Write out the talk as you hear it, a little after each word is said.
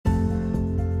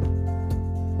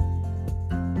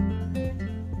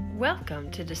Welcome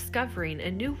to Discovering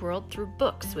a New World Through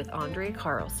Books with Andrea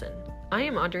Carlson. I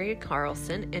am Andrea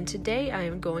Carlson, and today I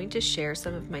am going to share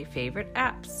some of my favorite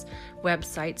apps,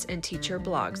 websites, and teacher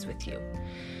blogs with you.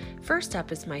 First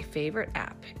up is my favorite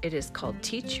app. It is called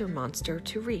Teach Your Monster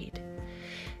to Read.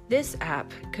 This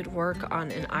app could work on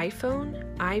an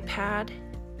iPhone, iPad,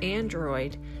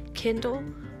 Android, Kindle,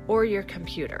 or your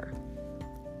computer.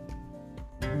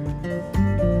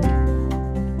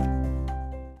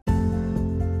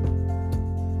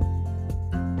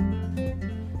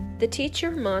 The Teach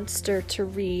Your Monster to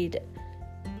Read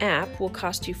app will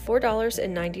cost you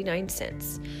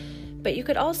 $4.99, but you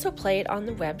could also play it on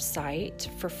the website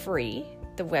for free.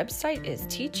 The website is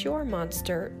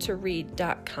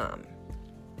teachyourmonstertoread.com.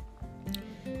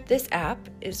 This app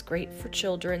is great for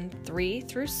children 3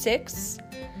 through 6.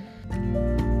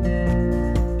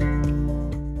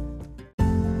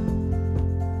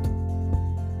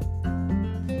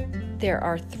 There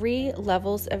are 3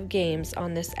 levels of games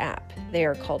on this app. They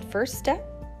are called First Step,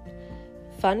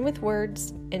 Fun with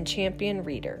Words, and Champion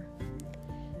Reader.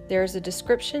 There is a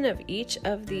description of each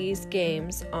of these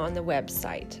games on the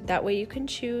website. That way you can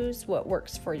choose what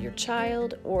works for your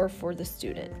child or for the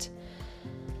student.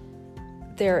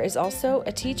 There is also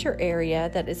a teacher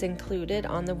area that is included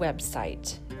on the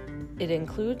website. It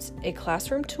includes a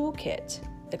classroom toolkit.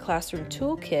 The classroom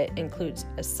toolkit includes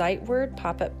a sight word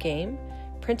pop-up game,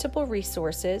 printable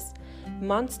resources,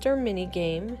 monster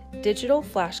minigame, digital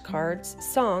flashcards,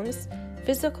 songs,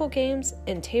 physical games,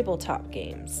 and tabletop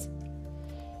games.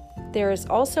 There is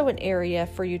also an area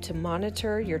for you to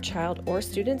monitor your child or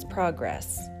student's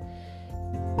progress.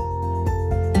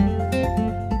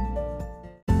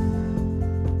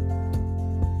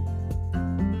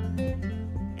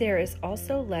 There is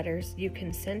also letters you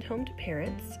can send home to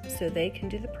parents so they can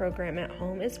do the program at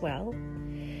home as well.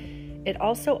 It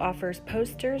also offers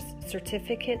posters,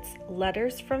 certificates,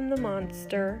 letters from the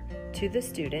monster to the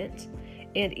student,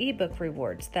 and ebook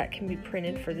rewards that can be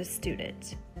printed for the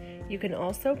student. You can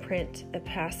also print the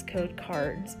passcode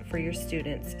cards for your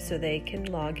students so they can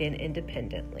log in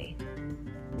independently.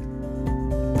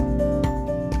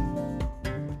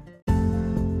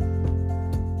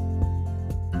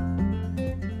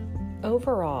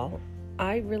 Overall,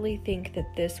 I really think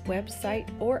that this website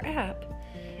or app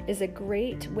is a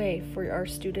great way for our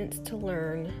students to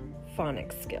learn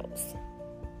phonics skills.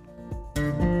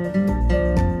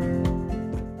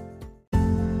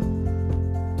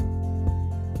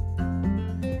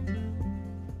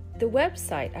 The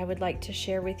website I would like to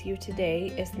share with you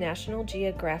today is National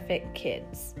Geographic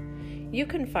Kids. You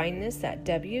can find this at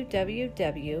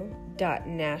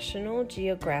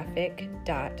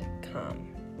www.nationalgeographic.com.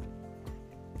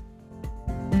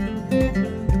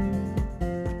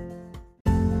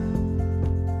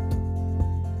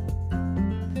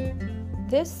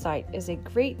 This site is a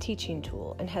great teaching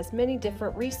tool and has many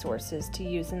different resources to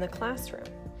use in the classroom.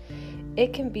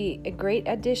 It can be a great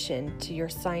addition to your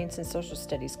science and social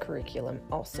studies curriculum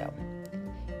also.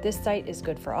 This site is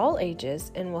good for all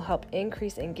ages and will help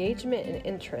increase engagement and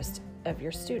interest of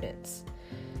your students.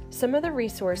 Some of the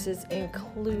resources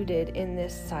included in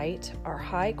this site are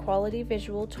high-quality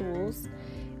visual tools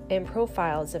and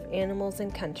profiles of animals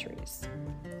and countries.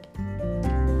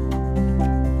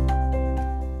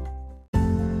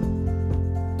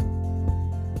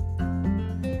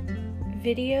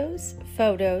 Videos,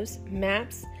 photos,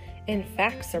 maps, and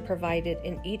facts are provided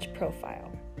in each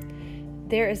profile.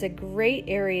 There is a great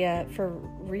area for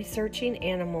researching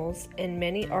animals, and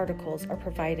many articles are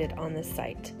provided on the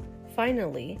site.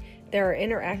 Finally, there are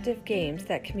interactive games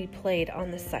that can be played on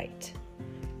the site.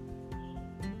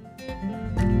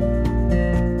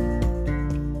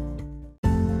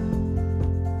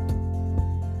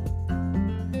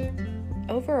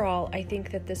 Overall, I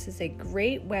think that this is a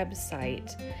great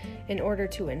website in order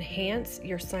to enhance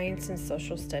your science and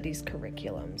social studies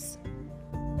curriculums.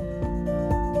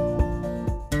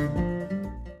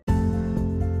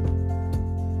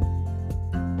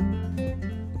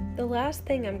 The last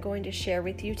thing I'm going to share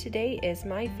with you today is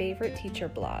my favorite teacher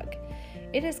blog.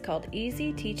 It is called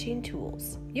Easy Teaching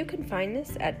Tools. You can find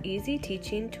this at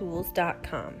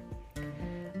easyteachingtools.com.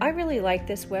 I really like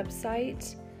this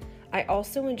website. I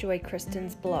also enjoy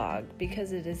Kristen's blog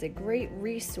because it is a great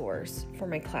resource for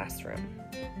my classroom.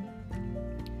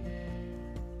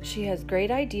 She has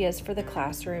great ideas for the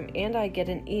classroom, and I get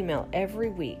an email every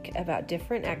week about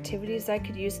different activities I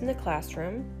could use in the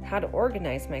classroom, how to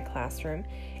organize my classroom,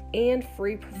 and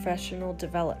free professional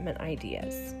development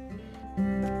ideas.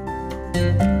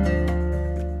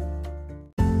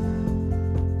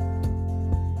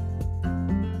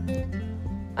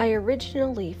 I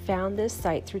originally found this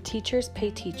site through Teachers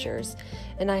Pay Teachers,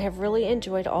 and I have really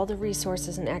enjoyed all the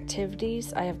resources and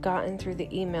activities I have gotten through the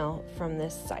email from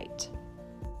this site.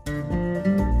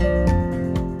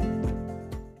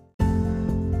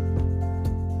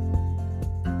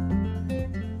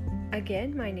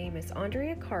 Again, my name is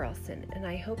Andrea Carlson, and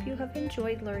I hope you have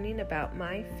enjoyed learning about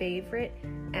my favorite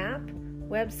app,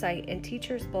 website, and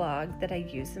teacher's blog that I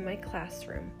use in my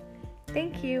classroom.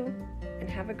 Thank you, and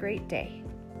have a great day.